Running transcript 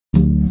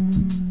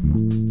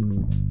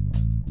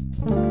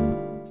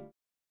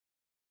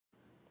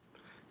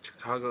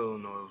Chicago,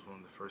 Illinois was one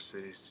of the first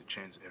cities to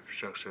change the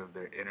infrastructure of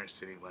their inner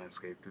city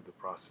landscape through the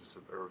process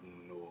of urban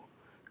renewal.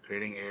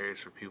 Creating areas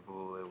for people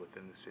to live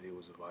within the city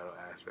was a vital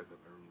aspect of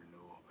urban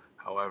renewal.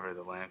 However,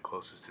 the land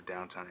closest to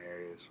downtown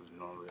areas was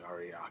normally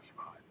already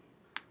occupied.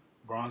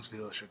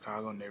 Bronzeville, a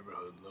Chicago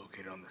neighborhood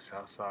located on the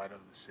south side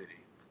of the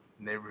city.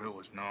 The neighborhood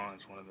was known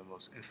as one of the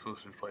most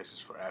influential places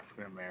for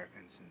African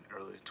Americans in the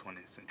early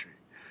 20th century.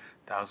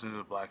 Thousands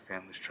of black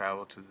families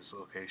traveled to this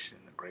location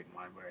in the Great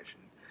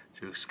Migration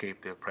to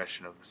escape the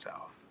oppression of the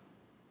South.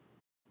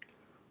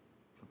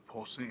 The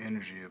pulsing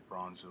energy of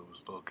Bronzeville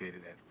was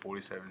located at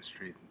 47th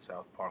Street and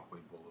South Parkway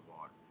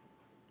Boulevard,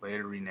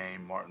 later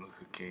renamed Martin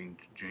Luther King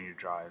Jr.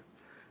 Drive.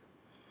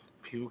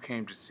 People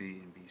came to see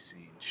and be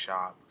seen,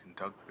 shop,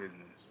 conduct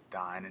business,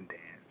 dine and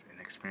dance,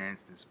 and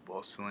experience this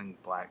bustling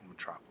black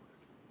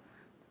metropolis.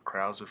 The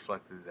crowds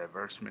reflected the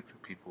diverse mix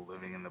of people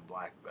living in the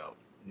Black Belt,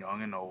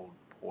 young and old,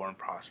 poor and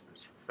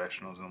prosperous,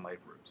 professionals and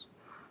laborers.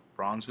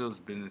 Bronzeville's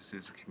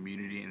businesses and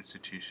community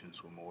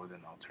institutions were more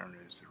than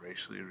alternatives to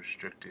racially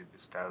restricted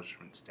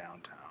establishments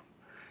downtown.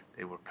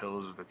 They were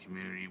pillars of the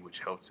community which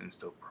helped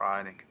instill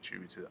pride and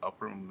contribute to the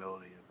upward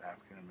mobility of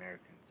African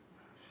Americans.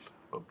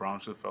 But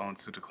Bronzeville fell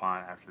into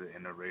decline after the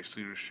end of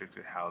racially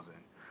restricted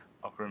housing.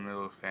 Upper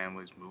middle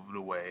families moved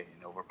away,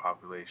 and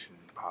overpopulation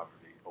and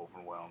poverty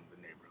overwhelmed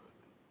the neighborhood.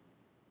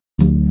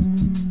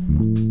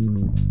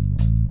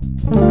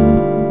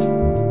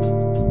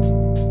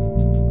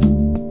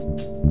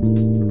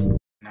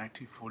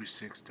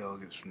 1946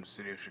 delegates from the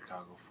city of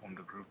Chicago formed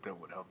a group that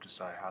would help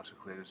decide how to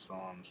clear the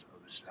slums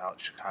of the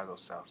Chicago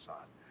South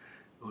Side.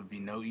 It would be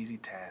no easy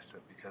task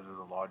because of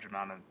the large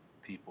amount of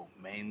people,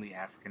 mainly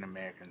African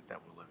Americans, that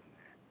were living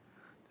there.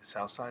 The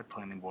South Side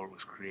Planning Board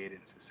was created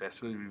and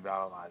successfully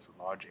revitalized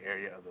a large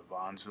area of the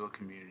Bronzeville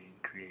community,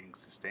 creating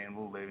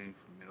sustainable living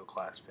for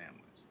middle-class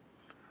families.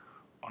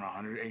 On a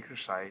 100-acre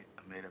site,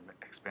 amid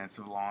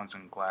expansive lawns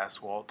and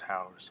glass-walled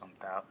towers, some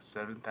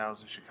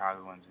 7,000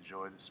 Chicagoans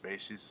enjoyed the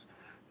spaciousness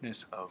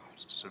of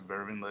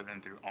suburban living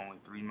through only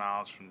 3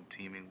 miles from the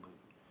teeming loop.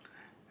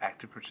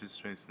 Active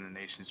participants in the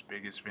nation's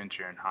biggest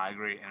venture in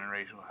high-grade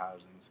interracial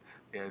housings,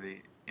 they are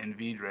the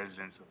envied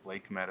residents of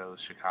Lake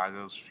Meadows,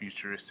 Chicago's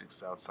futuristic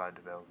Southside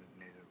development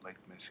near the Lake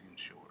Michigan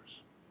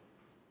shores.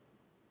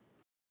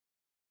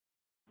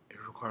 It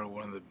required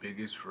one of the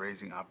biggest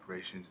raising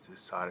operations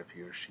this side of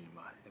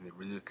Hiroshima and the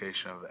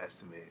relocation of an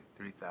estimated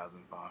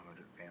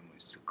 3,500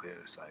 families to clear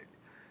the site.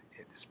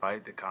 Yet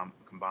despite the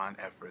combined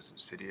efforts of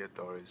city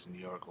authorities and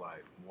New York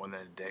Life, more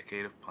than a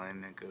decade of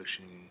planning and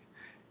negotiating,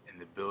 and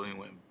the building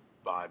went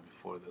by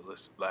before the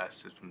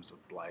last symptoms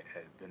of blight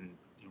had been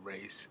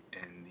erased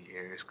and the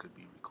areas could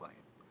be reclaimed.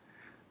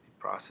 The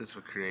process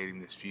of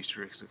creating this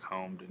futuristic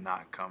home did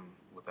not come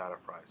without a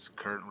price.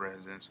 Current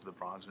residents of the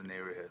Bronzeville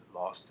neighborhood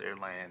lost their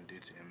land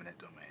due to eminent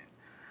domain.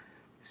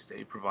 The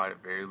state provided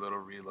very little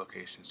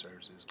relocation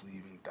services,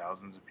 leaving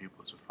thousands of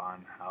people to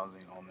find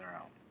housing on their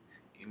own.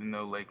 Even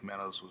though Lake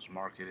Meadows was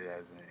marketed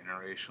as an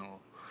interracial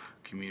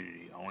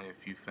community, only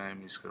a few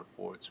families could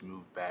afford to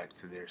move back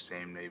to their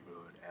same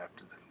neighborhood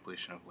after the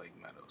completion of Lake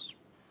Meadows.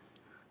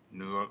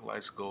 New York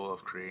Life's goal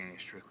of creating a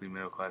strictly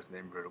middle-class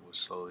neighborhood was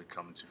slowly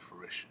coming to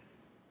fruition.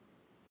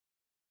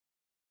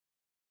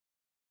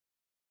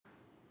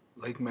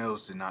 Lake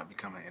Meadows did not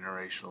become an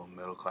interracial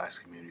middle-class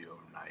community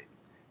overnight.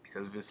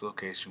 Because of its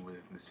location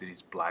within the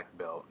city's Black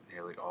Belt,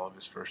 nearly all of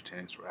its first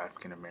tenants were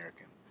African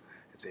American.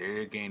 Its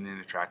area gained in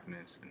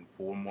attractiveness, and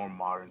 4 more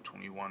modern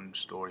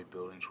 21-story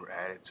buildings were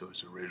added to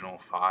its original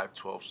 5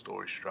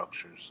 12-story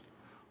structures.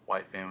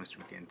 White families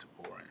began to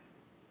pour in.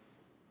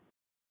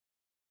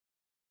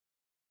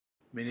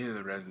 Many of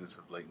the residents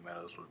of Lake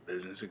Meadows were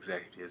business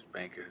executives,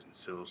 bankers, and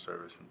civil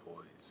service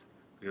employees.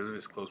 Because of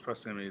its close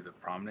proximity to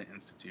prominent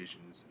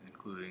institutions,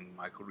 including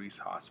Michael Reese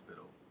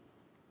Hospital,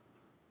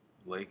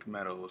 Lake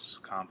Meadows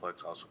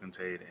complex also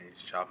contained a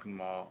shopping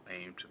mall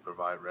aimed to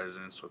provide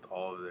residents with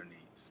all of their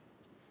needs.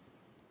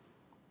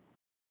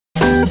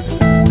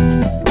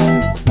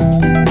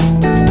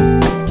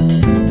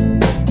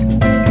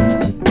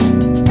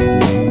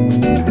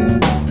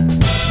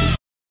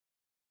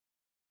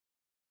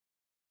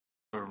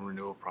 Urban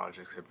renewal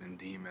projects have been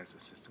deemed as a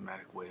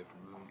systematic way of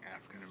removing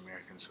African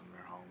Americans from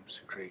their homes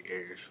to create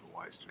areas for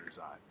whites to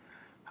reside.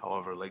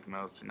 However, Lake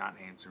Meadows did not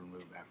aim to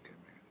remove African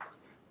Americans.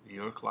 The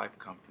New York Life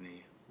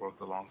Company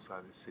worked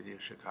alongside the city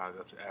of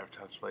Chicago to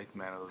advertise Lake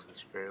Meadows as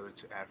fairly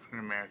to African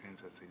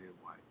Americans as they did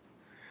whites.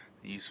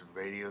 The use of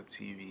radio,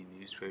 TV,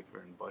 newspaper,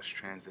 and bus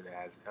transit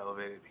ads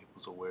elevated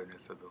people's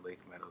awareness of the Lake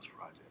Meadows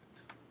project.